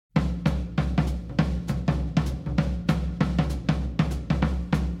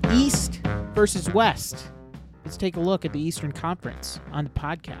versus West. Let's take a look at the Eastern Conference on the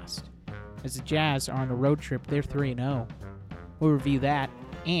podcast. As the Jazz are on a road trip, they're 3-0. We'll review that.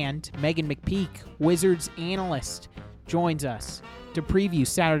 And Megan McPeak, Wizards analyst, joins us to preview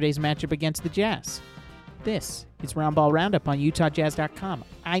Saturday's matchup against the Jazz. This is Roundball Roundup on UtahJazz.com.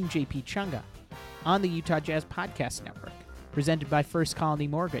 I'm JP Chunga on the Utah Jazz Podcast Network, presented by First Colony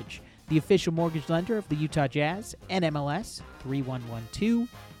Mortgage, the official mortgage lender of the Utah Jazz, NMLS 3112,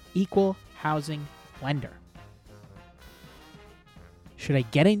 equal housing lender. Should I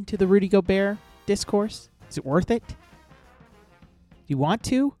get into the Rudy Gobert discourse? Is it worth it? Do you want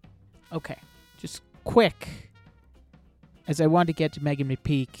to? Okay, just quick. As I want to get to Megan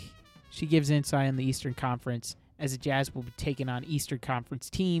McPeak, she gives insight on the Eastern Conference, as the Jazz will be taking on Eastern Conference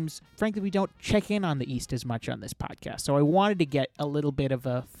teams. Frankly, we don't check in on the East as much on this podcast, so I wanted to get a little bit of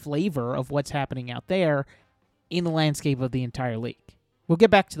a flavor of what's happening out there in the landscape of the entire league. We'll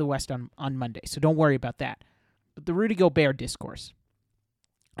get back to the West on Monday, so don't worry about that. But the Rudy Gobert discourse.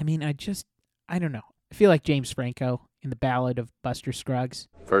 I mean, I don't know. I feel like James Franco in the Ballad of Buster Scruggs.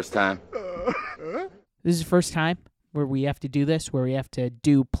 First time. This is the first time where we have to do this, where we have to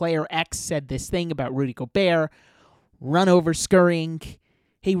do player X said this thing about Rudy Gobert, run over scurrying.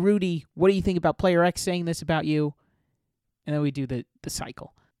 Hey, Rudy, what do you think about player X saying this about you? And then we do the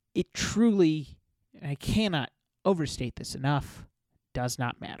cycle. It truly, and I cannot overstate this enough, does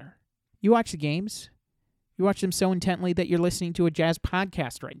not matter. You watch the games. You watch them so intently that you're listening to a Jazz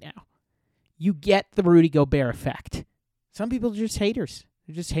podcast right now. You get the Rudy Gobert effect. Some people are just haters.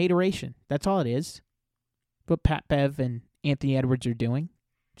 They're just hateration. That's all it is. What Pat Bev and Anthony Edwards are doing.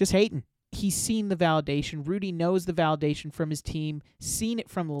 Just hating. He's seen the validation. Rudy knows the validation from his team, seen it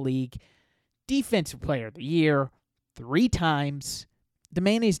from the league. Defensive Player of the Year 3 times. The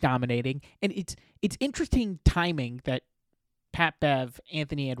man is dominating. And it's interesting timing that Pat Bev,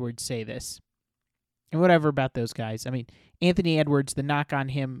 Anthony Edwards say this. And whatever about those guys. I mean, Anthony Edwards, the knock on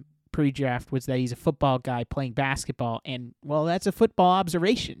him pre-draft was that he's a football guy playing basketball. And, well, that's a football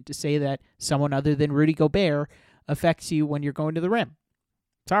observation to say that someone other than Rudy Gobert affects you when you're going to the rim.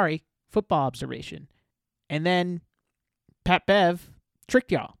 Sorry, football observation. And then Pat Bev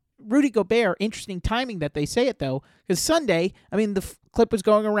tricked y'all. Rudy Gobert, interesting timing that they say it, though, because Sunday, I mean, the clip was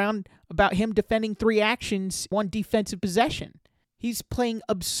going around about him defending 3 actions, 1 defensive possession. He's playing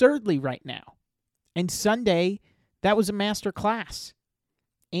absurdly right now. And Sunday, that was a master class.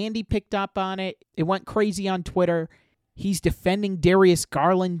 Andy picked up on it. It went crazy on Twitter. He's defending Darius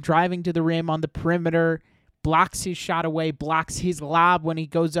Garland, driving to the rim on the perimeter, blocks his shot away, blocks his lob when he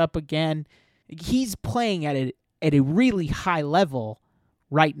goes up again. He's playing at a really high level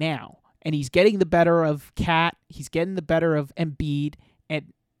right now. And he's getting the better of Cat. He's getting the better of Embiid.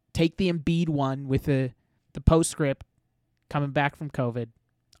 And take the Embiid one with the postscript coming back from COVID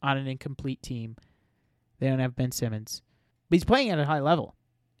on an incomplete team. They don't have Ben Simmons. But he's playing at a high level.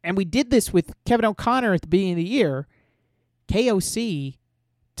 And we did this with Kevin O'Connor at the beginning of the year. KOC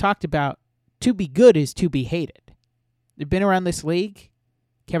talked about to be good is to be hated. They've been around this league.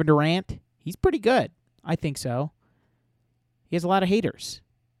 Kevin Durant, he's pretty good. I think so. He has a lot of haters.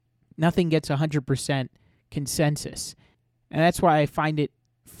 Nothing gets 100% consensus. And that's why I find it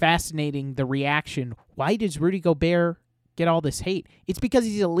fascinating, the reaction. Why does Rudy Gobert get all this hate? It's because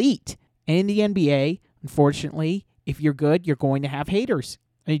he's elite. And in the NBA, unfortunately, if you're good, you're going to have haters.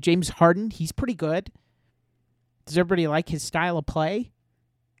 I mean, James Harden, he's pretty good. Does everybody like his style of play?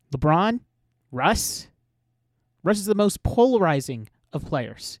 LeBron? Russ? Russ is the most polarizing of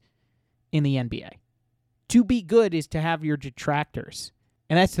players in the NBA. To be good is to have your detractors.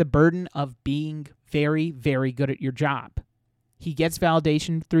 And that's the burden of being very, very good at your job. He gets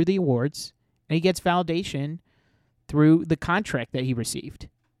validation through the awards, and he gets validation through the contract that he received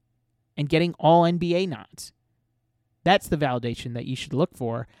and getting all NBA nods. That's the validation that you should look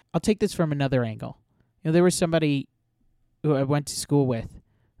for. I'll take this from another angle. You know, there was somebody who I went to school with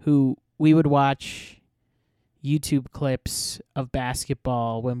who we would watch YouTube clips of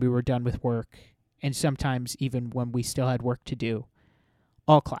basketball when we were done with work, and sometimes even when we still had work to do,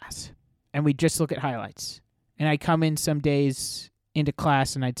 all class. And we'd just look at highlights. And I'd come in some days into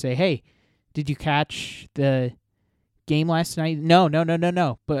class and I'd say, hey, did you catch the game last night?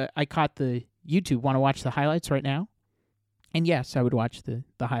 No. But I caught the YouTube. Want to watch the highlights right now? And yes, I would watch the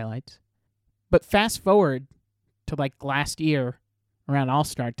highlights. But fast forward to like last year, around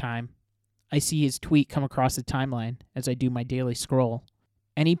All-Star time, I see his tweet come across the timeline as I do my daily scroll.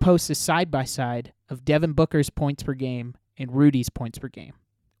 And he posts a side-by-side of Devin Booker's points per game and Rudy's points per game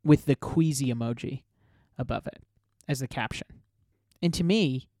with the queasy emoji above it as the caption. And to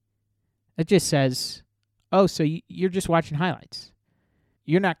me, it just says, oh, so you're just watching highlights.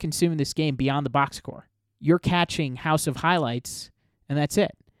 You're not consuming this game beyond the box score. You're catching House of Highlights, and that's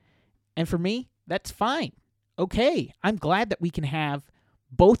it. And for me, that's fine. Okay, I'm glad that we can have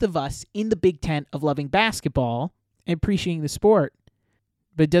both of us in the big tent of loving basketball and appreciating the sport,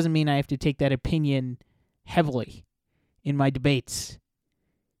 but it doesn't mean I have to take that opinion heavily in my debates.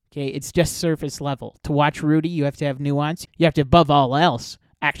 Okay, it's just surface level. To watch Rudy, you have to have nuance. You have to, above all else,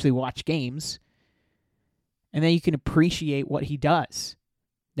 actually watch games. And then you can appreciate what he does.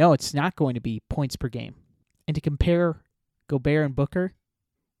 No, it's not going to be points per game. And to compare Gobert and Booker,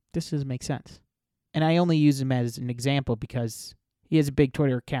 this doesn't make sense. And I only use him as an example because he has a big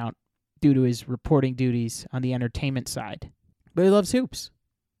Twitter account due to his reporting duties on the entertainment side. But he loves hoops.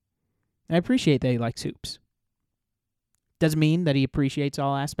 And I appreciate that he likes hoops. Doesn't mean that he appreciates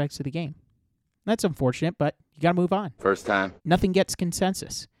all aspects of the game. That's unfortunate, but you got to move on. First time. Nothing gets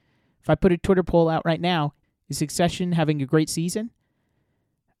consensus. If I put a Twitter poll out right now, is Succession having a great season?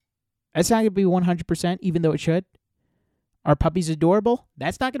 That's not going to be 100%, even though it should. Are puppies adorable?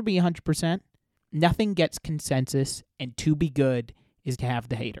 That's not going to be 100%. Nothing gets consensus, and to be good is to have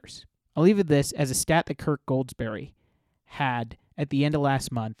the haters. I'll leave it this as a stat that Kirk Goldsberry had at the end of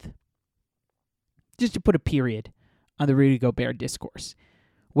last month, just to put a period on the Rudy Gobert discourse,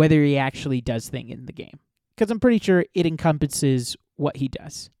 whether he actually does things in the game. Because I'm pretty sure it encompasses what he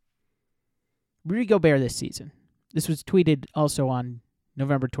does. Rudy Gobert this season. This was tweeted also on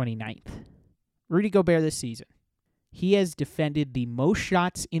November 29th. Rudy Gobert this season. He has defended the most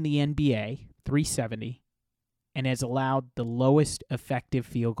shots in the NBA, 370, and has allowed the lowest effective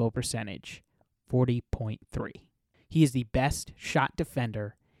field goal percentage, 40.3. He is the best shot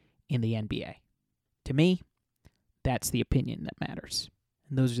defender in the NBA. To me, that's the opinion that matters.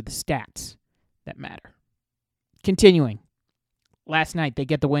 And those are the stats that matter. Continuing. Last night, they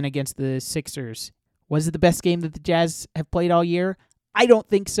get the win against the Sixers. Was it the best game that the Jazz have played all year? I don't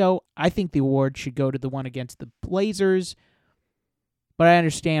think so. I think the award should go to the one against the Blazers. But I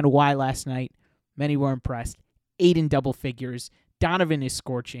understand why last night many were impressed. 8 in double figures. Donovan is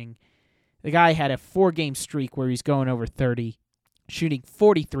scorching. The guy had a 4-game streak where he's going over 30, shooting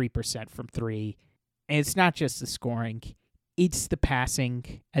 43% from 3. And it's not just the scoring. It's the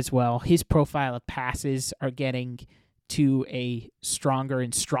passing as well. His profile of passes are getting to a stronger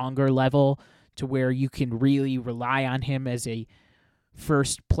and stronger level to where you can really rely on him as a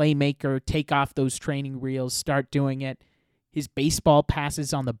first playmaker, take off those training reels, start doing it. His baseball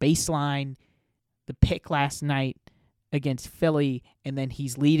passes on the baseline, the pick last night against Philly, and then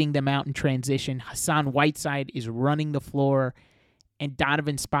he's leading them out in transition. Hassan Whiteside is running the floor, and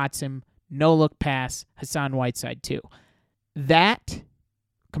Donovan spots him. No-look pass, Hassan Whiteside too. That,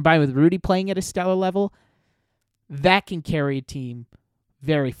 combined with Rudy playing at a stellar level, that can carry a team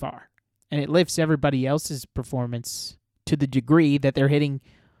very far. And it lifts everybody else's performance to the degree that they're hitting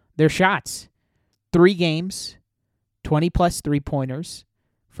their shots. 3 games, 20-plus three-pointers,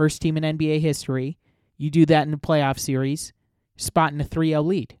 first team in NBA history. You do that in a playoff series, spotting a 3-0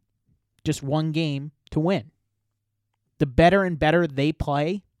 lead. Just 1 game to win. The better and better they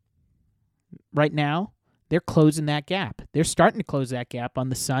play right now, they're closing that gap. They're starting to close that gap on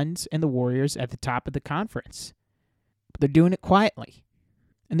the Suns and the Warriors at the top of the conference. But they're doing it quietly.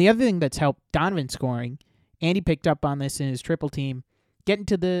 And the other thing that's helped Donovan scoring, Andy picked up on this in his triple team, getting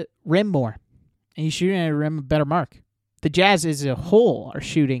to the rim more. And he's shooting at a rim a better mark. The Jazz as a whole are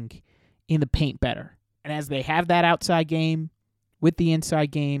shooting in the paint better. And as they have that outside game with the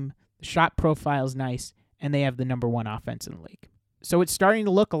inside game, the shot profile is nice, and they have the number 1 offense in the league. So it's starting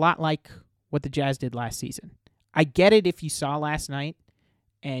to look a lot like what the Jazz did last season. I get it if you saw last night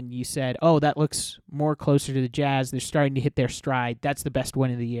and you said, oh, that looks more closer to the Jazz. They're starting to hit their stride. That's the best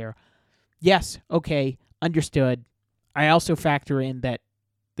win of the year. Yes, okay, understood. I also factor in that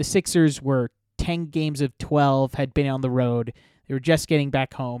the Sixers were 10 games of 12, had been on the road. They were just getting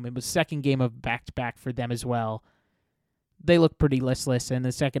back home. It was second game of back-to-back for them as well. They looked pretty listless, and in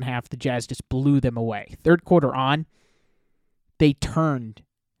the second half, the Jazz just blew them away. Third quarter on, they turned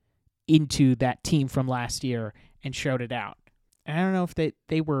into that team from last year and showed it out. And I don't know if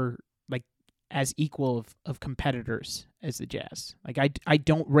they were like as equal of competitors as the Jazz. Like I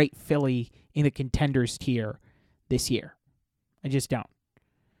don't rate Philly in the contenders tier this year. I just don't.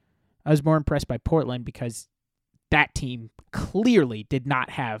 I was more impressed by Portland because that team clearly did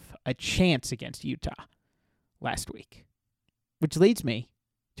not have a chance against Utah last week. Which leads me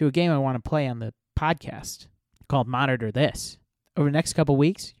to a game I want to play on the podcast called Monitor This. Over the next couple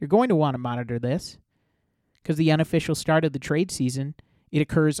weeks, you're going to want to monitor this because the unofficial start of the trade season, it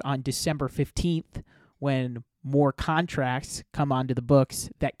occurs on December 15th when more contracts come onto the books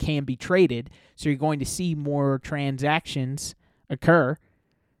that can be traded. So you're going to see more transactions occur.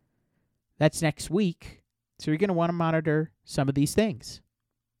 That's next week. So you're going to want to monitor some of these things.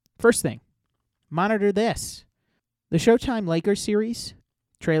 First thing, monitor this. The Showtime Lakers series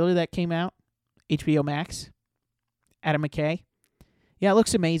trailer that came out, HBO Max, Adam McKay. Yeah, it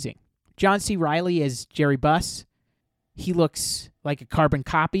looks amazing. John C. Reilly as Jerry Buss. He looks like a carbon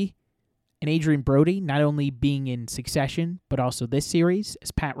copy. And Adrian Brody, not only being in Succession, but also this series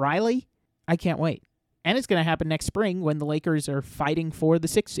as Pat Riley. I can't wait. And it's going to happen next spring when the Lakers are fighting for the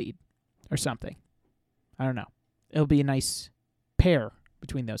 6th seed or something. I don't know. It'll be a nice pair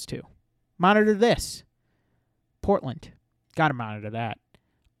between those two. Monitor this. Portland. Got to monitor that.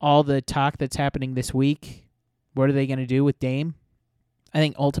 All the talk that's happening this week. What are they going to do with Dame? I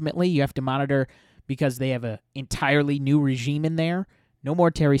think ultimately you have to monitor because they have an entirely new regime in there. No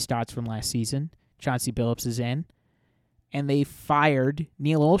more Terry Stotts from last season. Chauncey Billups is in. And they fired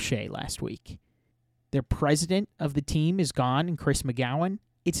Neil Olshey last week. Their president of the team is gone, and Chris McGowan.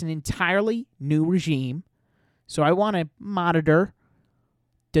 It's an entirely new regime. So I want to monitor,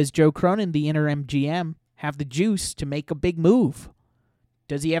 does Joe Cronin, the interim GM, have the juice to make a big move?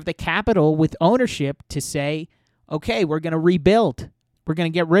 Does he have the capital with ownership to say, okay, we're going to rebuild. We're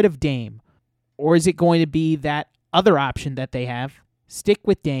going to get rid of Dame. Or is it going to be that other option that they have? Stick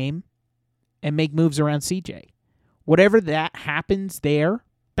with Dame and make moves around CJ. Whatever that happens there,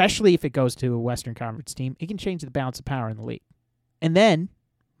 especially if it goes to a Western Conference team, it can change the balance of power in the league. And then,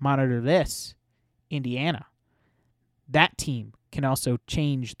 monitor this, Indiana. That team can also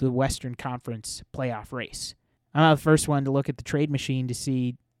change the Western Conference playoff race. I'm not the first one to look at the trade machine to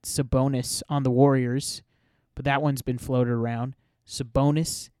see Sabonis on the Warriors, but that one's been floated around.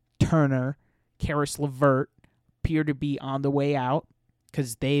 Sabonis, Turner, Karis LeVert appear to be on the way out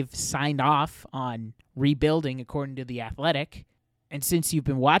because they've signed off on rebuilding according to The Athletic. And since you've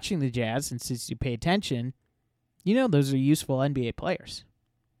been watching the Jazz and since you pay attention, you know those are useful NBA players.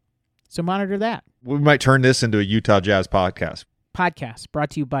 So monitor that. We might turn this into a Utah Jazz podcast. Podcast brought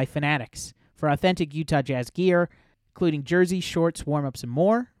to you by Fanatics. For authentic Utah Jazz gear, including jerseys, shorts, warm-ups, and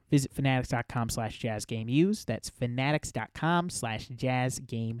more, visit fanatics.com/jazzgameused. That's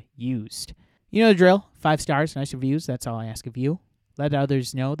fanatics.com/jazzgameused. You know the drill. 5 stars, nice reviews. That's all I ask of you. Let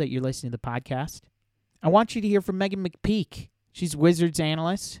others know that you're listening to the podcast. I want you to hear from Megan McPeak. She's Wizards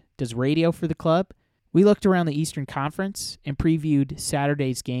analyst, does radio for the club. We looked around the Eastern Conference and previewed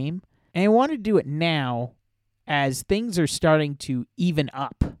Saturday's game. And I want to do it now as things are starting to even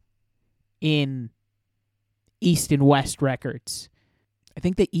up in East and West records. I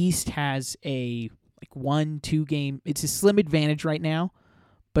think the East has a 1-2 game. It's a slim advantage right now.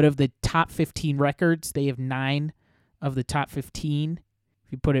 But of the top 15 records, they have 9 of the top 15,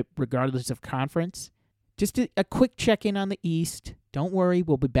 if you put it regardless of conference. Just a quick check-in on the East. Don't worry,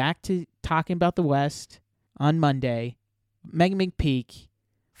 we'll be back to talking about the West on Monday. Megan McPeak,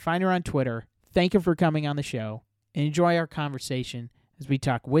 find her on Twitter. Thank her for coming on the show. And enjoy our conversation as we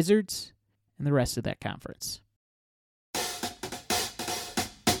talk Wizards and the rest of that conference.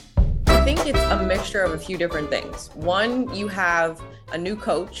 I think it's a mixture of a few different things. One, you have a new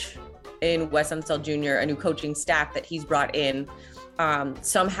coach in Wes Unseld Jr., a new coaching staff that he's brought in.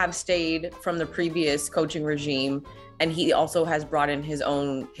 Some have stayed from the previous coaching regime, and he also has brought in his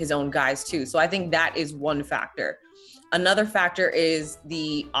own guys too. So I think that is one factor. Another factor is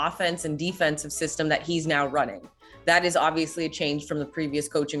the offense and defensive system that he's now running. That is obviously a change from the previous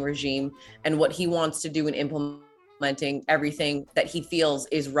coaching regime and what he wants to do in implementing everything that he feels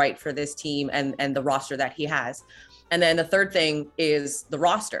is right for this team and the roster that he has. And then the third thing is the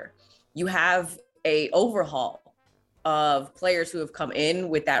roster. You have a overhaul of players who have come in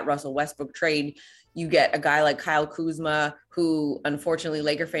with that Russell Westbrook trade. You get a guy like Kyle Kuzma, who unfortunately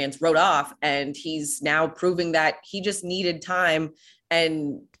Laker fans wrote off, and he's now proving that he just needed time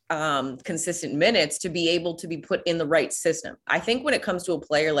and consistent minutes to be able to be put in the right system. I think when it comes to a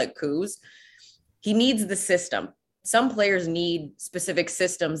player like Kuz, he needs the system. Some players need specific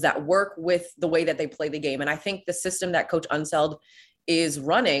systems that work with the way that they play the game. And I think the system that Coach Unseld is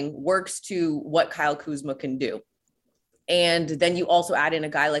running works to what Kyle Kuzma can do. And then you also add in a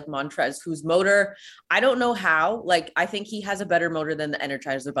guy like Montrez, whose motor, I don't know how, I think he has a better motor than the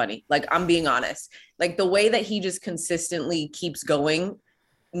Energizer Bunny. I'm being honest. The way that he just consistently keeps going,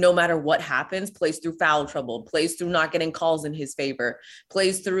 no matter what happens, plays through foul trouble, plays through not getting calls in his favor,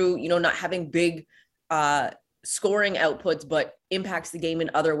 plays through, not having big scoring outputs, but impacts the game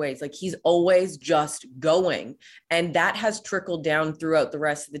in other ways. He's always just going. And that has trickled down throughout the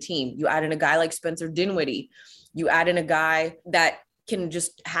rest of the team. You add in a guy like Spencer Dinwiddie. You add in a guy that can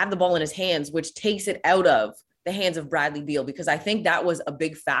just have the ball in his hands, which takes it out of the hands of Bradley Beal, because I think that was a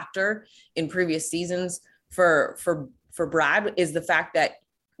big factor in previous seasons for Brad, is the fact that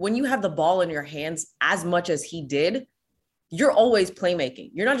when you have the ball in your hands as much as he did, you're always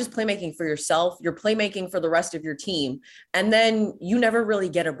playmaking. You're not just playmaking for yourself, you're playmaking for the rest of your team. And then you never really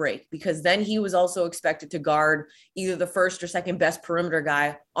get a break, because then he was also expected to guard either the first or second best perimeter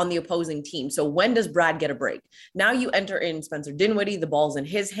guy on the opposing team. So when does Brad get a break? Now you enter in Spencer Dinwiddie, the ball's in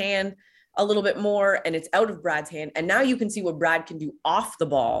his hand a little bit more and it's out of Brad's hand. And now you can see what Brad can do off the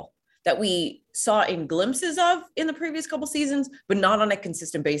ball that we saw in glimpses of in the previous couple seasons, but not on a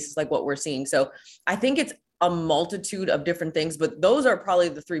consistent basis like what we're seeing. So I think it's a multitude of different things, but those are probably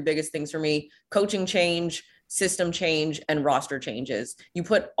the three biggest things for me: coaching change, system change, and roster changes. You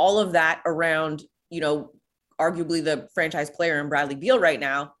put all of that around, arguably the franchise player in Bradley Beal right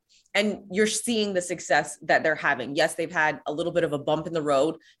now, and you're seeing the success that they're having. Yes, they've had a little bit of a bump in the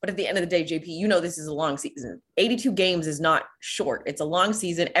road, but at the end of the day, JP, this is a long season. 82 games is not short. It's a long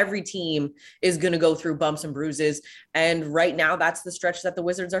season. Every team is going to go through bumps and bruises. And right now, that's the stretch that the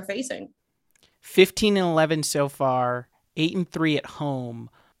Wizards are facing. 15-11 so far, 8-3 at home.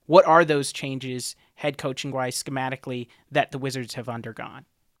 What are those changes, head coaching wise, schematically, that the Wizards have undergone?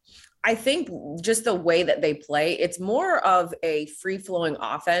 I think just the way that they play, it's more of a free-flowing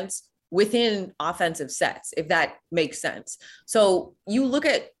offense within offensive sets, if that makes sense. So you look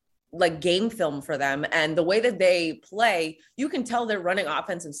at like game film for them and the way that they play, you can tell they're running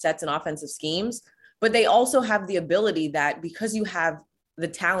offensive sets and offensive schemes, but they also have the ability that, because you have the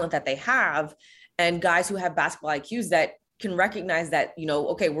talent that they have and guys who have basketball IQs that can recognize that,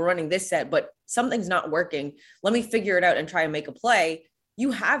 okay, we're running this set, but something's not working. Let me figure it out and try and make a play.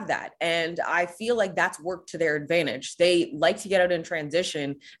 You have that. And I feel like that's worked to their advantage. They like to get out in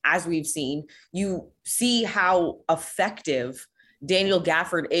transition, as we've seen. You see how effective Daniel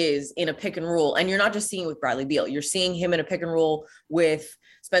Gafford is in a pick and roll. And you're not just seeing it with Bradley Beal. You're seeing him in a pick and roll with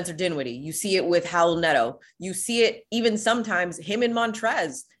Spencer Dinwiddie. You see it with Raul Neto. You see it even sometimes him and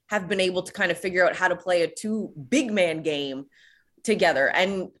Montrez have been able to kind of figure out how to play a two big man game together.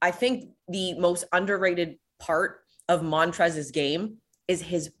 And I think the most underrated part of Montrez's game is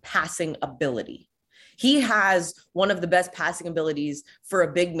his passing ability. He has one of the best passing abilities for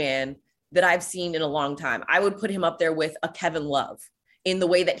a big man that I've seen in a long time. I would put him up there with a Kevin Love in the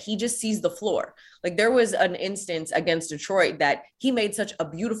way that he just sees the floor. Like there was an instance against Detroit that he made such a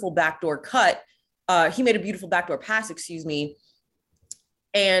beautiful backdoor cut. He made a beautiful backdoor pass,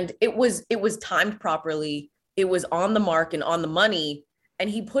 and it was timed properly. It was on the mark and on the money, and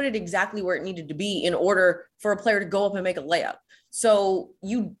he put it exactly where it needed to be in order for a player to go up and make a layup. So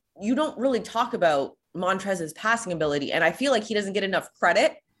you don't really talk about Montrez's passing ability, and I feel like he doesn't get enough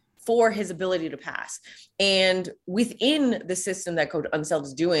credit for his ability to pass. And within the system that Coach Unseld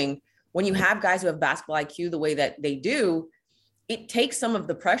is doing, when you have guys who have basketball IQ the way that they do, it takes some of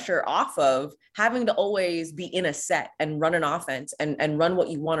the pressure off of having to always be in a set and run an offense and run what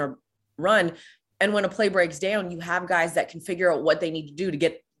you want to run. And when a play breaks down, you have guys that can figure out what they need to do to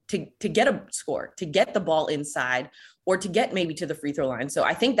get a score, to get the ball inside, or to get maybe to the free throw line. So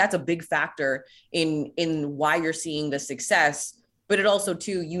I think that's a big factor in why you're seeing the success. But it also,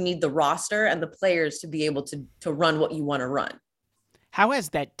 too, you need the roster and the players to be able to run what you want to run. How has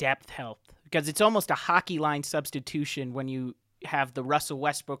that depth helped? Because it's almost a hockey line substitution when you have the Russell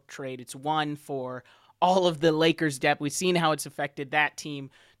Westbrook trade. It's one for all of the Lakers' depth. We've seen how it's affected that team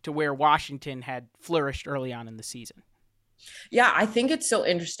to where Washington had flourished early on in the season. Yeah, I think it's so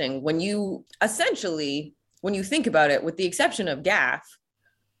interesting when you think about it, with the exception of Gaff,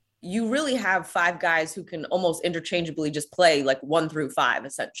 you really have five guys who can almost interchangeably just play like 1 through 5,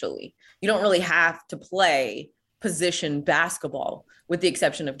 essentially. You don't really have to play position basketball, with the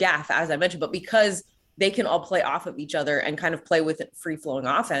exception of Gaff, as I mentioned, but because they can all play off of each other and kind of play with it free-flowing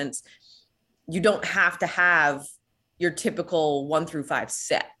offense, you don't have to have your typical 1 through 5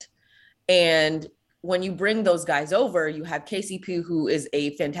 set. And when you bring those guys over, you have KCP, who is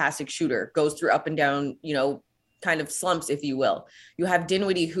a fantastic shooter, goes through up and down, kind of slumps, if you will. You have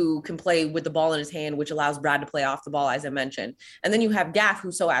Dinwiddie, who can play with the ball in his hand, which allows Brad to play off the ball, as I mentioned. And then you have Gaff,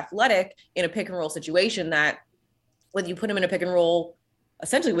 who's so athletic in a pick and roll situation that when you put him in a pick and roll,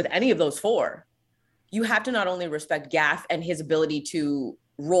 essentially with any of those four, you have to not only respect Gaff and his ability to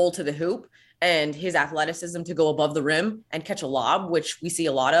roll to the hoop and his athleticism to go above the rim and catch a lob, which we see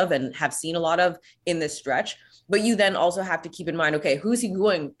a lot of and have seen a lot of in this stretch, but you then also have to keep in mind, okay, who's he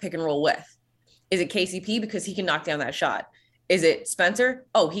going pick and roll with? Is it KCP because he can knock down that shot? Is it Spencer?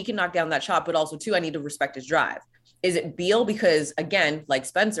 Oh, he can knock down that shot, but also too, I need to respect his drive. Is it Beal? Because again, like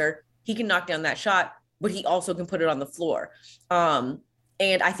Spencer, he can knock down that shot, but he also can put it on the floor.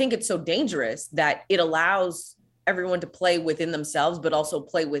 And I think it's so dangerous that it allows everyone to play within themselves, but also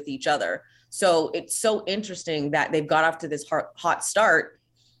play with each other. So it's so interesting that they've got off to this hot start.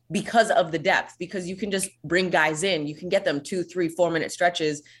 because of the depth, because you can just bring guys in, you can get them 2, 3, 4 minute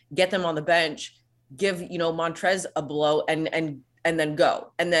stretches, get them on the bench, give, Montrez a blow and then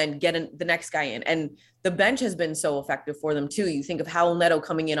go, and then get the next guy in. And the bench has been so effective for them too. You think of Raul Neto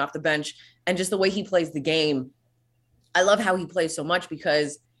coming in off the bench and just the way he plays the game. I love how he plays so much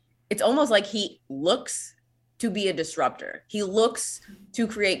because it's almost like he looks to be a disruptor. He looks to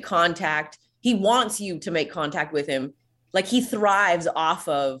create contact. He wants you to make contact with him. Like he thrives off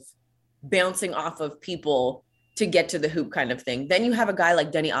of bouncing off of people to get to the hoop kind of thing. Then you have a guy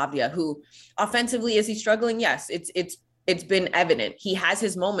like Deni Avdija, who offensively, is he struggling? Yes, it's been evident. He has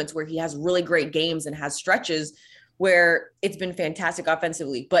his moments where he has really great games and has stretches where it's been fantastic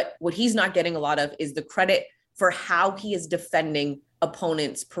offensively. But what he's not getting a lot of is the credit for how he is defending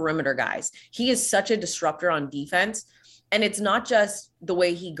opponents' perimeter guys. He is such a disruptor on defense. And it's not just the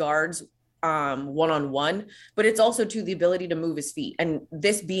way he guards one-on-one, but it's also to the ability to move his feet. And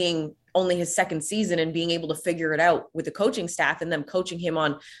this being only his second season and being able to figure it out with the coaching staff and them coaching him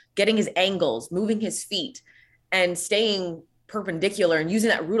on getting his angles, moving his feet, and staying perpendicular and using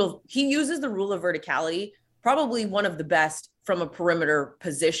that he uses the rule of verticality, probably one of the best from a perimeter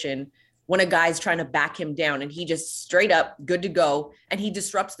position when a guy's trying to back him down, and he just straight up good to go, and he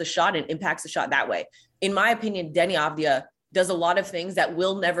disrupts the shot and impacts the shot that way. In my opinion, Deni Avdija does a lot of things that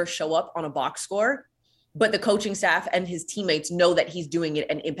will never show up on a box score, but the coaching staff and his teammates know that he's doing it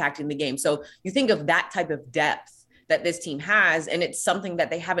and impacting the game. So you think of that type of depth that this team has, and it's something that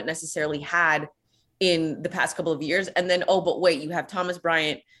they haven't necessarily had in the past couple of years. And then, but wait, you have Thomas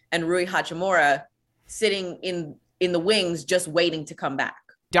Bryant and Rui Hachimura sitting in the wings, just waiting to come back.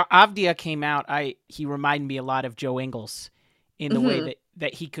 Avdija came out. He reminded me a lot of Joe Ingles in the way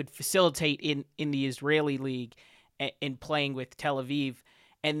that he could facilitate in the Israeli league in playing with Tel Aviv.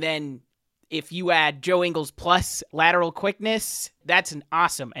 And then if you add Joe Ingles plus lateral quickness, that's an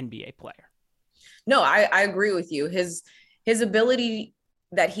awesome NBA player. No, I agree with you. His ability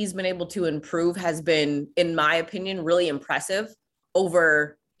that he's been able to improve has been, in my opinion, really impressive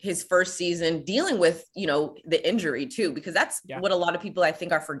over his first season, dealing with, the injury too, because that's what a lot of people I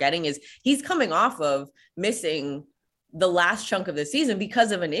think are forgetting is he's coming off of missing the last chunk of the season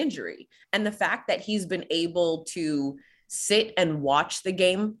because of an injury. And the fact that he's been able to sit and watch the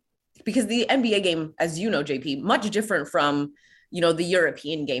game, because the NBA game, as you know, JP, much different from, the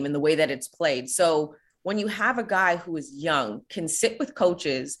European game and the way that it's played. So when you have a guy who is young, can sit with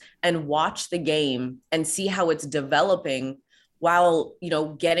coaches and watch the game and see how it's developing while,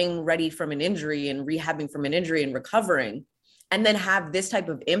 getting ready from an injury and rehabbing from an injury and recovering, and then have this type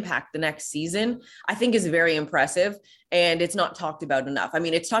of impact the next season, I think is very impressive. And it's not talked about enough. I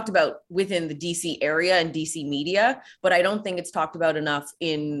mean, it's talked about within the DC area and DC media, but I don't think it's talked about enough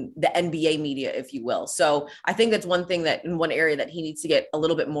in the NBA media, if you will. So I think that's one thing that in one area that he needs to get a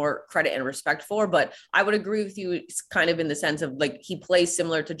little bit more credit and respect for. But I would agree with you kind of in the sense of like, he plays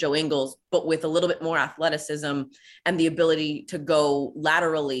similar to Joe Ingles, but with a little bit more athleticism and the ability to go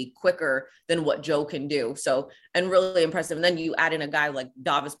laterally quicker than what Joe can do. So, and really impressive. And then you add in a guy like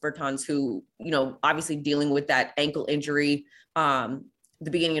Davis Bertans, who, obviously dealing with that ankle injury the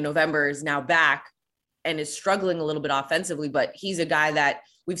beginning of November, is now back and is struggling a little bit offensively, but he's a guy that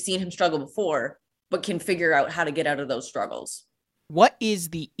we've seen him struggle before, but can figure out how to get out of those struggles. What is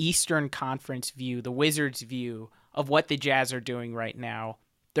the Eastern Conference view, the Wizards' view of what the Jazz are doing right now,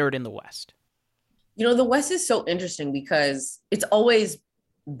 third in the West? The West is so interesting because it's always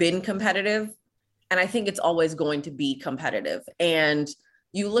been competitive, and I think it's always going to be competitive. And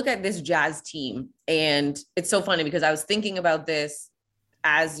you look at this Jazz team, and it's so funny because I was thinking about this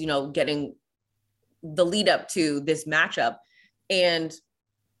as, getting the lead up to this matchup. And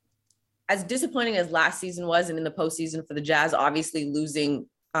as disappointing as last season was, and in the postseason for the Jazz, obviously losing,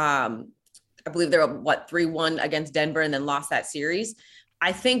 I believe they were 3-1 against Denver and then lost that series.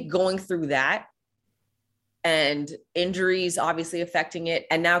 I think going through that and injuries obviously affecting it,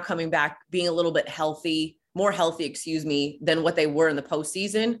 and now coming back, being a little bit more healthy, than what they were in the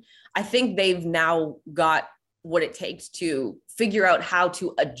postseason. I think they've now got what it takes to figure out how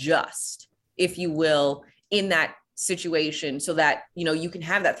to adjust, if you will, in that situation so that, you can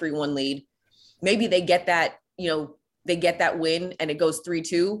have that 3-1 lead. Maybe they get that, they get that win and it goes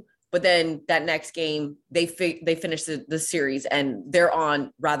 3-2, but then that next game, they finish the series and they're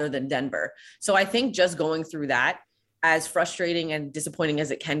on rather than Denver. So I think just going through that, as frustrating and disappointing as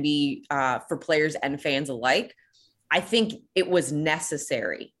it can be for players and fans alike, I think it was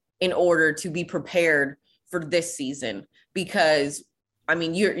necessary in order to be prepared for this season. Because, I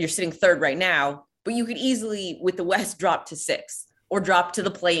mean, you're sitting third right now, but you could easily, with the West, drop to sixth or drop to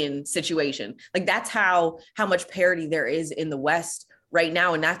the play-in situation. Like, that's how much parity there is in the West right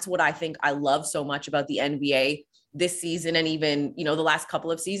now. And that's what I think I love so much about the NBA this season. And even, the last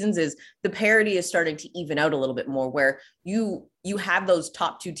couple of seasons is the parity is starting to even out a little bit more, where you have those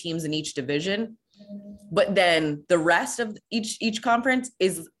top two teams in each division, but then the rest of each conference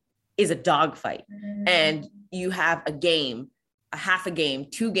is a dogfight. And you have a game, a half a game,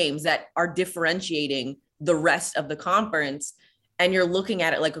 2 games that are differentiating the rest of the conference. And you're looking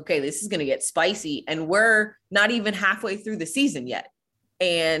at it like, okay, this is going to get spicy. And we're not even halfway through the season yet.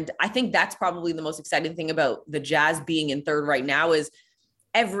 And I think that's probably the most exciting thing about the Jazz being in third right now is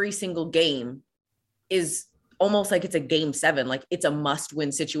every single game is almost like it's a game 7. Like it's a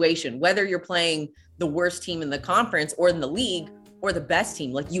must-win situation, whether you're playing the worst team in the conference or in the league or the best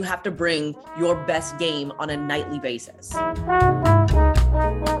team. Like you have to bring your best game on a nightly basis.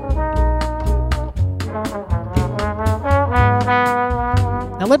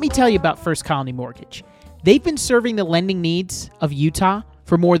 Now let me tell you about First Colony Mortgage. They've been serving the lending needs of Utah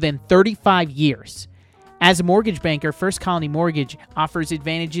for more than 35 years. As a mortgage banker, First Colony Mortgage offers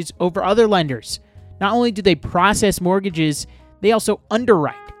advantages over other lenders. Not only do they process mortgages, they also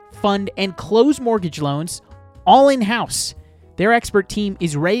underwrite, fund, and close mortgage loans all in-house. Their expert team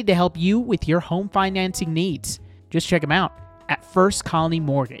is ready to help you with your home financing needs. Just check them out at First Colony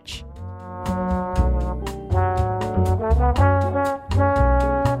Mortgage.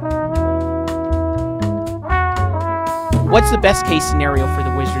 What's the best case scenario for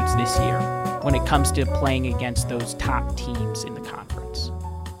the Wizards this year when it comes to playing against those top teams in the conference?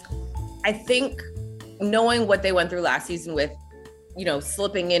 I think knowing what they went through last season with,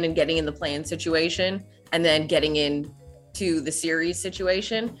 slipping in and getting in the play-in situation and then getting into the series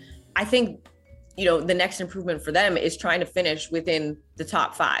situation, I think, the next improvement for them is trying to finish within the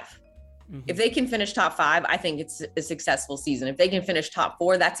top 5. Mm-hmm. If they can finish top 5, I think it's a successful season. If they can finish top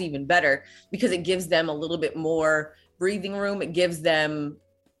 4, that's even better because it gives them a little bit more breathing room. It gives them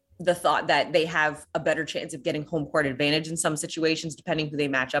the thought that they have a better chance of getting home court advantage in some situations, depending who they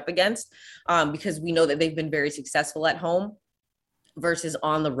match up against, because we know that they've been very successful at home versus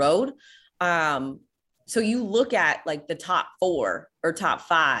on the road. So you look at like the top 4 or top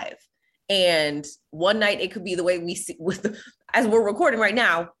 5, and one night it could be the way we see as we're recording right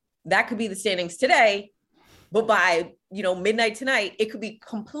now, that could be the standings today, but by, midnight tonight, it could be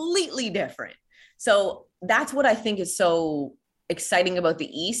completely different. So that's what I think is so exciting about the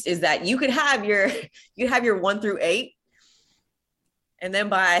East is that you could have your 1 through 8. And then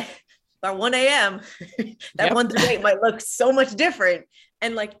by 1 a.m., that 1 through 8 might look so much different.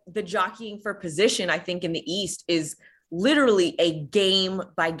 And like the jockeying for position, I think in the East is literally a game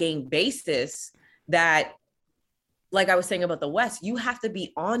by game basis that, like I was saying about the West, you have to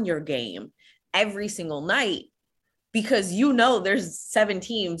be on your game every single night because there's 7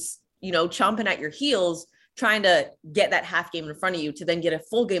 teams, chomping at your heels, trying to get that half game in front of you to then get a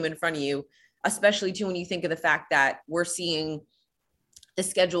full game in front of you, especially too when you think of the fact that we're seeing the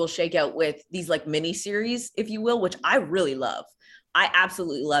schedule shake out with these like mini series, if you will, which I really love. I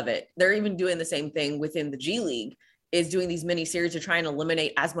absolutely love it. They're even doing the same thing within the G League, is doing these mini series to try and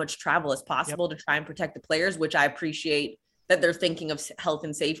eliminate as much travel as possible to try and protect the players, which I appreciate that they're thinking of health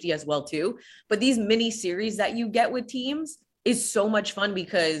and safety as well too. But these mini series that you get with teams is so much fun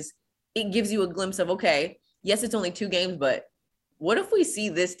because it gives you a glimpse of, okay, yes, it's only 2 games, but what if we see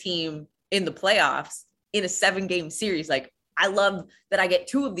this team in the playoffs in a 7-game series? Like, I love that I get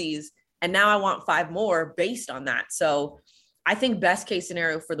 2 of these, and now I want 5 more based on that. So I think best case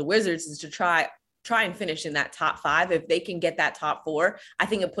scenario for the Wizards is to try and finish in that top 5. If they can get that top 4, I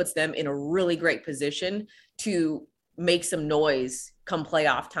think it puts them in a really great position to make some noise come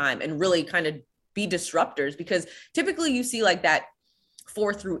playoff time and really kind of be disruptors, because typically you see like that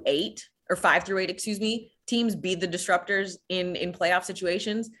 4 through 8 or 5 through 8, teams be the disruptors in playoff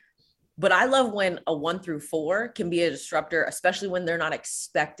situations. But I love when a 1 through 4 can be a disruptor, especially when they're not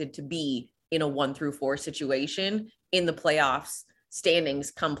expected to be in a 1 through 4 situation in the playoffs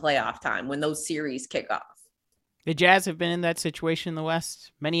standings come playoff time when those series kick off. The Jazz have been in that situation in the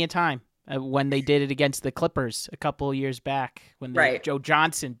West many a time. When they did it against the Clippers a couple of years back, when Joe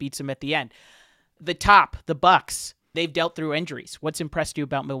Johnson beats them at the end. The top, the Bucks, they've dealt through injuries. What's impressed you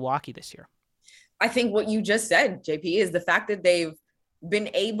about Milwaukee this year? I think what you just said, JP, is the fact that they've been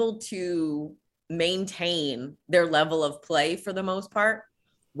able to maintain their level of play for the most part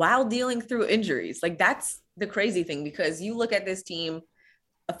while dealing through injuries. Like, that's the crazy thing, because you look at this team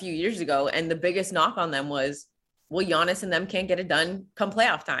a few years ago and the biggest knock on them was, well, Giannis and them can't get it done come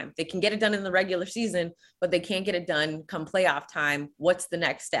playoff time. They can get it done in the regular season, but they can't get it done come playoff time. What's the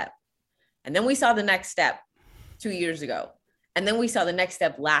next step? And then we saw the next step 2 years ago. And then we saw the next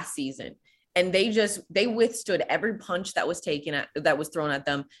step last season. And they withstood every punch that was thrown at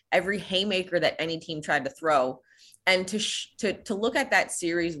them, every haymaker that any team tried to throw. And to look at that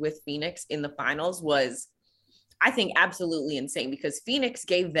series with Phoenix in the finals was, I think, absolutely insane, because Phoenix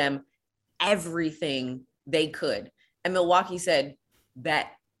gave them everything they could. And Milwaukee said,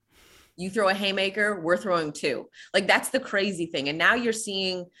 bet. You throw a haymaker, we're throwing two. Like, that's the crazy thing. And now you're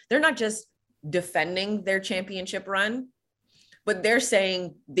seeing they're not just defending their championship run, but they're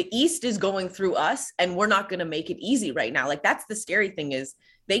saying the East is going through us and we're not going to make it easy right now. Like, that's the scary thing, is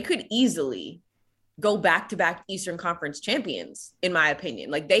they could easily go back-to-back Eastern Conference champions, in my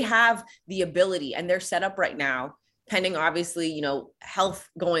opinion. Like, they have the ability, and they're set up right now, pending obviously, health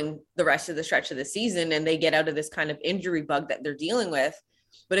going the rest of the stretch of the season, and they get out of this kind of injury bug that they're dealing with.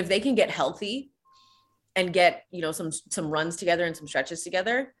 But if they can get healthy and get, some runs together and some stretches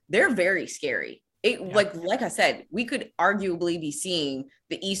together, they're very scary. Like I said, we could arguably be seeing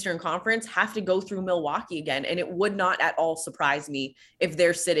the Eastern Conference have to go through Milwaukee again. And it would not at all surprise me if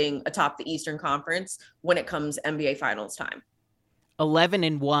they're sitting atop the Eastern Conference when it comes NBA Finals time.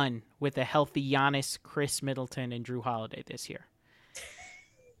 11-1 with a healthy Giannis, Chris Middleton, and Jrue Holiday this year.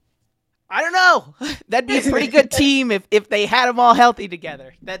 I don't know. That'd be a pretty good team if they had them all healthy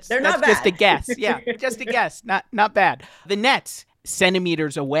together. That's just a guess. Yeah, just a guess. Not bad. The Nets,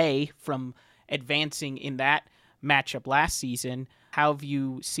 centimeters away from advancing in that matchup last season. How have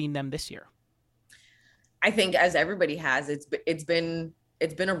you seen them this year? I think, as everybody has, it's been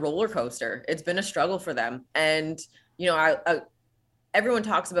a roller coaster. It's been a struggle for them. And, everyone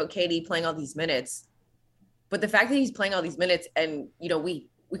talks about KD playing all these minutes, but the fact that he's playing all these minutes, and,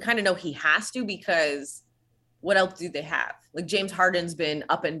 we kind of know he has to, because what else do they have? Like, James Harden's been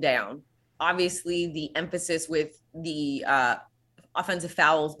up and down. Obviously, the emphasis with the offensive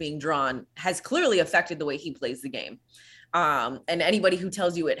fouls being drawn has clearly affected the way he plays the game. And anybody who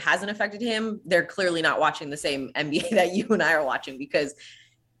tells you it hasn't affected him, they're clearly not watching the same NBA that you and I are watching, because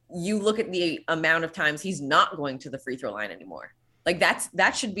you look at the amount of times he's not going to the free throw line anymore. Like,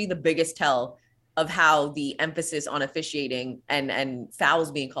 that should be the biggest tell of how the emphasis on officiating and fouls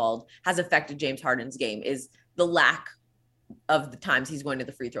being called has affected James Harden's game, is the lack of the times he's going to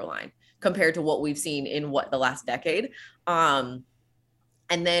the free throw line compared to what we've seen in the last decade. And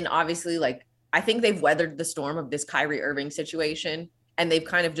then obviously, like, I think they've weathered the storm of this Kyrie Irving situation, and they've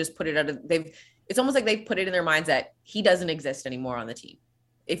kind of just put it it's almost like they've put it in their minds that he doesn't exist anymore on the team,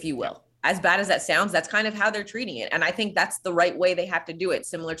 if you will. As bad as that sounds, that's kind of how they're treating it. And I think that's the right way they have to do it.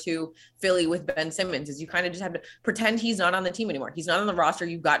 Similar to Philly with Ben Simmons, is you kind of just have to pretend he's not on the team anymore. He's not on the roster.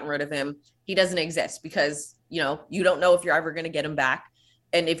 You've gotten rid of him. He doesn't exist, because, you don't know if you're ever going to get him back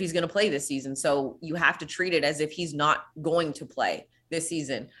and if he's going to play this season. So you have to treat it as if he's not going to play this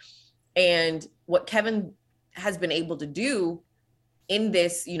season. And what Kevin has been able to do in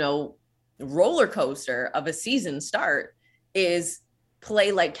this, roller coaster of a season start is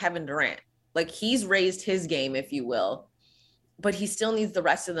play like Kevin Durant. Like, he's raised his game, if you will, but he still needs the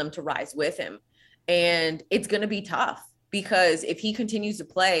rest of them to rise with him. And it's going to be tough, because if he continues to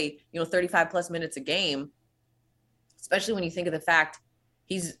play, 35 plus minutes a game, especially when you think of the fact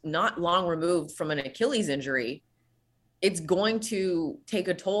he's not long removed from an Achilles injury, it's going to take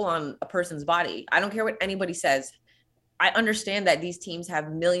a toll on a person's body. I don't care what anybody says. I understand that these teams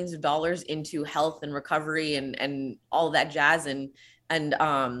have millions of dollars into health and recovery and all that jazz, and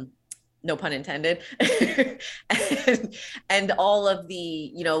no pun intended, and all of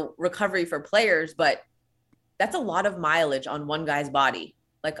the, recovery for players, but that's a lot of mileage on one guy's body,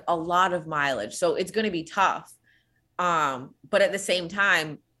 like a lot of mileage. So it's going to be tough. But at the same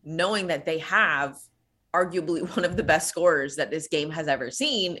time, knowing that they have arguably one of the best scorers that this game has ever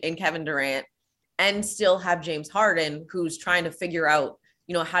seen in Kevin Durant, and still have James Harden, who's trying to figure out,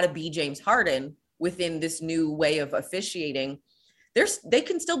 how to be James Harden within this new way of officiating, they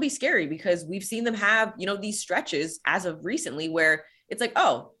can still be scary, because we've seen them have, these stretches as of recently where it's like,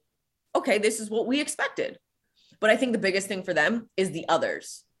 oh, okay, this is what we expected. But I think the biggest thing for them is the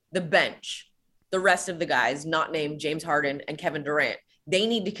others, the bench, the rest of the guys not named James Harden and Kevin Durant. They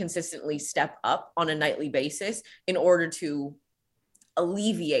need to consistently step up on a nightly basis in order to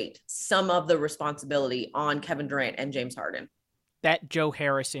alleviate some of the responsibility on Kevin Durant and James Harden. That Joe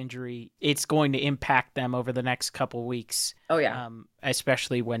Harris injury, it's going to impact them over the next couple weeks. Oh, yeah.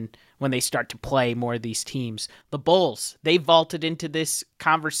 Especially when they start to play more of these teams. The Bulls, they vaulted into this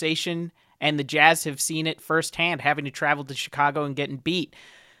conversation, and the Jazz have seen it firsthand, having to travel to Chicago and getting beat.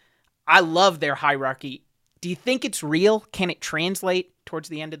 I love their hierarchy. Do you think it's real? Can it translate towards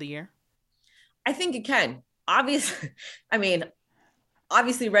the end of the year? I think it can. Obviously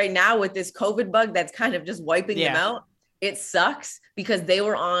right now with this COVID bug that's kind of just wiping them out, it sucks because they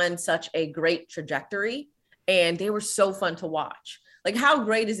were on such a great trajectory and they were so fun to watch. Like, how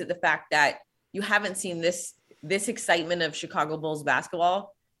great is it the fact that you haven't seen this excitement of Chicago Bulls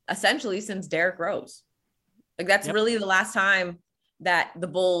basketball essentially since Derrick Rose? Like, that's really the last time that the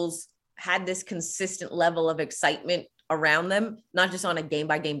Bulls had this consistent level of excitement around them, not just on a game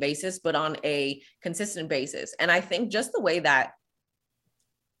by game basis, but on a consistent basis. And I think just the way that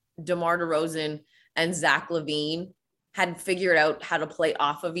DeMar DeRozan and Zach LaVine had figured out how to play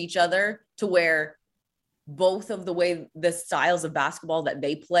off of each other, to where both of the styles of basketball that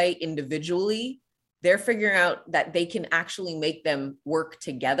they play individually, they're figuring out that they can actually make them work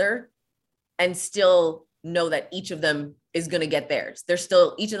together and still know that each of them is going to get theirs.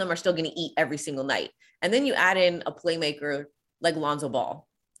 Each of them are still going to eat every single night. And then you add in a playmaker like Lonzo Ball,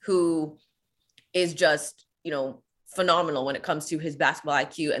 who is just, phenomenal when it comes to his basketball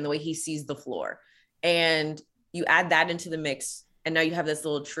IQ and the way he sees the floor. And you add that into the mix, and now you have this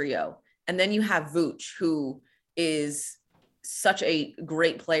little trio. And then you have Vooch, who is such a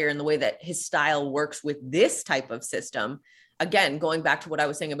great player in the way that his style works with this type of system. Again, going back to what I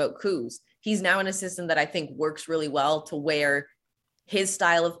was saying about Kuz, he's now in a system that I think works really well, to where his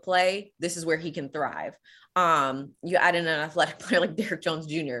style of play, this is where he can thrive. You add in an athletic player like Derrick Jones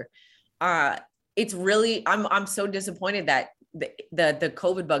Jr. It's really, I'm so disappointed that the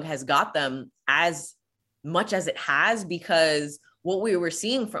COVID bug has got them as much as it has, because what we were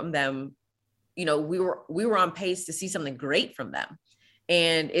seeing from them, we were on pace to see something great from them.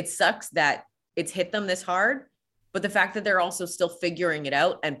 And it sucks that it's hit them this hard, but the fact that they're also still figuring it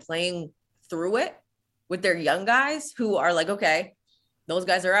out and playing through it with their young guys who are like, okay, those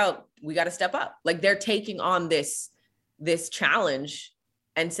guys are out, we got to step up. Like, they're taking on this challenge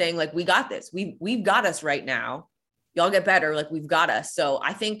and saying, like, we got this. We've got us right now. Y'all get better. Like, we've got us. So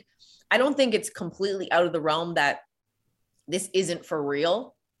I don't think it's completely out of the realm that this isn't for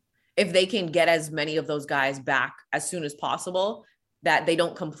real. If they can get as many of those guys back as soon as possible, that they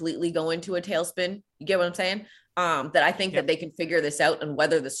don't completely go into a tailspin. You get what I'm saying? That I think that they can figure this out and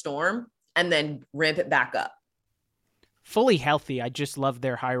weather the storm and then ramp it back up. Fully healthy. I just love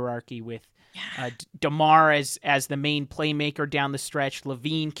their hierarchy with DeMar as the main playmaker down the stretch.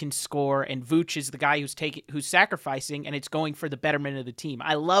 LaVine can score, and Vooch is the guy who's sacrificing, and it's going for the betterment of the team.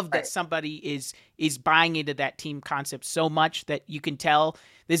 I love that somebody is buying into that team concept so much that you can tell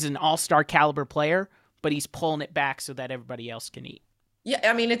this is an all-star caliber player, but he's pulling it back so that everybody else can eat. Yeah,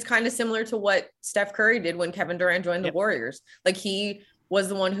 I mean, it's kind of similar to what Steph Curry did when Kevin Durant joined the Warriors. Like, he was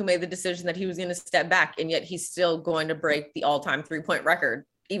the one who made the decision that he was going to step back, and yet he's still going to break the all-time three-point record,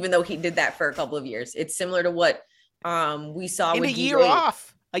 even though he did that for a couple of years. It's similar to what we saw with a year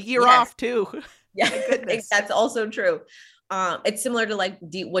off too. Yeah, that's also true. It's similar to like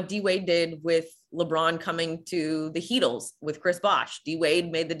what D-Wade did with LeBron coming to the Heatles with Chris Bosh. D-Wade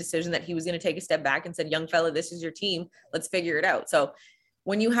made the decision that he was going to take a step back and said, young fella, this is your team. Let's figure it out. So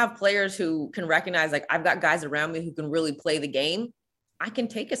when you have players who can recognize, like, I've got guys around me who can really play the game, I can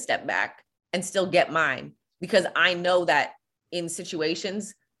take a step back and still get mine, because I know that in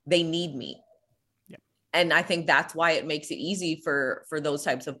situations they need me. And I think that's why it makes it easy for those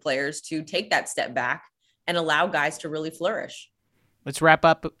types of players to take that step back and allow guys to really flourish. Let's wrap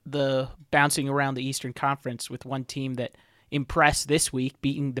up the bouncing around the Eastern Conference with one team that impressed this week,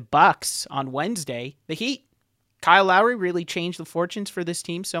 beating the Bucks on Wednesday, the Heat. Kyle Lowry really changed the fortunes for this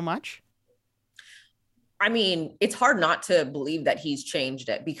team so much. I mean, it's hard not to believe that he's changed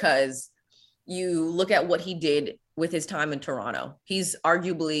it, because you look at what he did with his time in Toronto. He's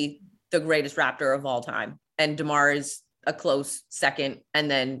arguably the greatest Raptor of all time, and DeMar is a close second, and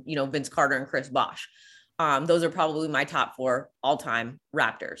then, Vince Carter and Chris Bosh. Those are probably my top 4 all-time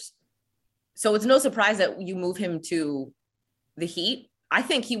Raptors. So it's no surprise that you move him to the Heat. I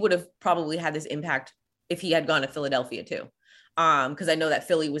think he would have probably had this impact if he had gone to Philadelphia too. Because I know that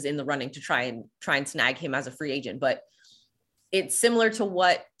Philly was in the running to try and snag him as a free agent. But it's similar to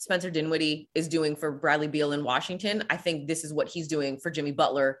what Spencer Dinwiddie is doing for Bradley Beal in Washington. I think this is what he's doing for Jimmy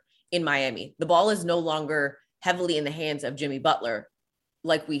Butler in Miami. The ball is no longer heavily in the hands of Jimmy Butler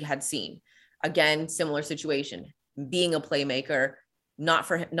like we had seen. Again, similar situation, being a playmaker, not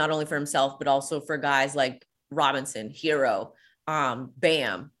only for himself, but also for guys like Robinson, Hero,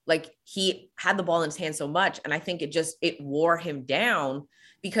 Bam. Like, he had the ball in his hand so much, and I think it wore him down,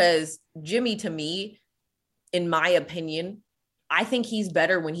 because Jimmy, to me, in my opinion, I think he's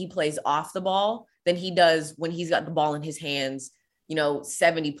better when he plays off the ball than he does when he's got the ball in his hands,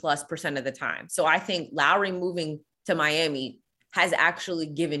 70+% of the time. So I think Lowry moving to Miami has actually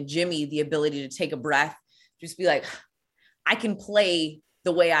given Jimmy the ability to take a breath, just be like, I can play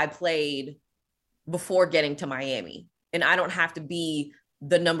the way I played before getting to Miami. and I don't have to be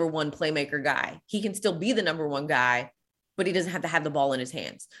the number one playmaker guy. He can still be the number one guy, but he doesn't have to have the ball in his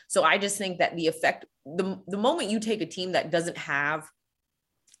hands. So I just think that the moment you take a team that doesn't have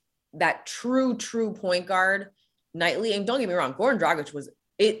that true point guard nightly, and don't get me wrong, Goran Dragic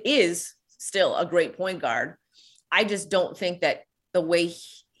is still a great point guard. I just don't think that the way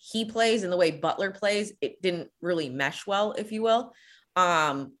he plays and the way Butler plays, it didn't really mesh well, if you will.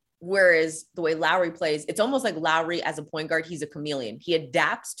 Whereas the way Lowry plays, it's almost like Lowry as a point guard, he's a chameleon. He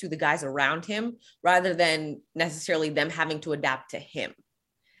adapts to the guys around him rather than necessarily them having to adapt to him.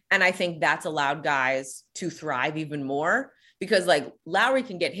 And I think that's allowed guys to thrive even more, because like Lowry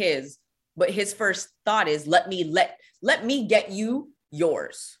can get his, but his first thought is let me get you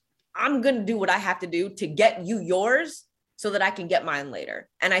yours. I'm going to do what I have to do to get you yours so that I can get mine later.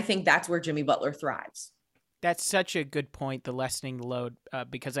 And I think that's where Jimmy Butler thrives. That's such a good point, the lessening the load,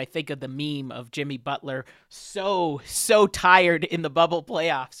 because I think of the meme of Jimmy Butler so tired in the bubble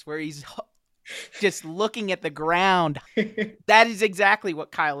playoffs where he's just looking at the ground. That is exactly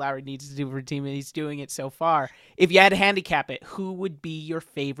what Kyle Lowry needs to do for a team, and he's doing it so far. If you had to handicap it, who would be your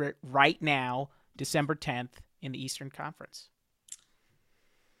favorite right now, December 10th, in the Eastern Conference?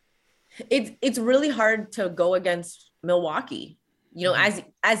 It's really hard to go against Milwaukee. You know,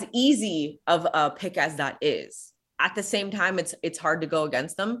 as easy of a pick as that is, at the same time, it's hard to go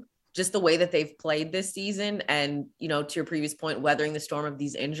against them. Just the way that they've played this season, and you know, to your previous point, weathering the storm of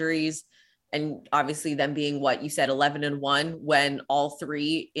these injuries, and obviously them being what you said, 11-1 when all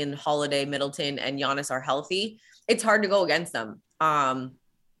three in Holiday, Middleton, and Giannis are healthy. It's hard to go against them.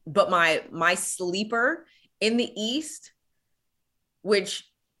 But my sleeper in the East, which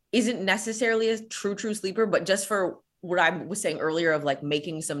isn't necessarily a true sleeper, but just for what I was saying earlier of like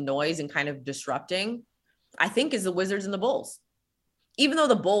making some noise and kind of disrupting, I think is the Wizards and the Bulls. Even though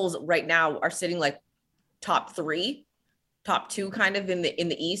the Bulls right now are sitting like top 3, top 2 kind of in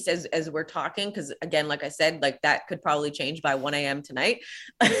the East as we're talking, because again, like I said, like that could probably change by 1 a.m. tonight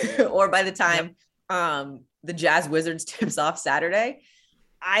or by the time the Jazz Wizards tips off Saturday.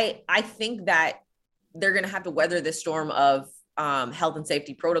 I think that they're going to have to weather this storm of health and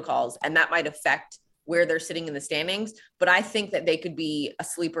safety protocols, and that might affect where they're sitting in the standings. But I think that they could be a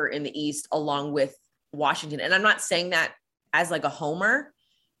sleeper in the East along with Washington. And I'm not saying that as like a homer,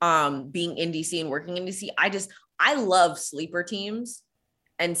 being in DC and working in DC. I love sleeper teams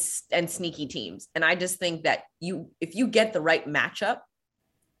and sneaky teams. And I just think that if you get the right matchup,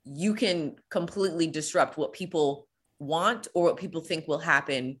 you can completely disrupt what people want or what people think will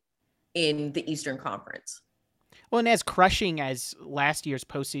happen in the Eastern Conference. Well, and as crushing as last year's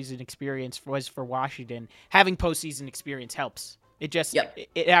postseason experience was for Washington, having postseason experience helps. It just,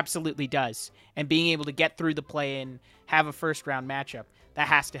 it absolutely does. And being able to get through the play-in, have a first-round matchup, that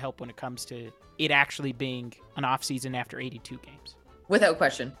has to help when it comes to it actually being an off-season after 82 games. Without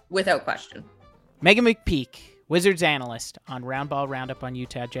question. Megan McPeak, Wizards analyst on Roundball Roundup on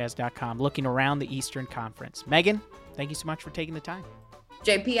UtahJazz.com, looking around the Eastern Conference. Megan, thank you so much for taking the time.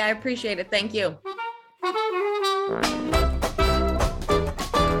 JP, I appreciate it. Thank you.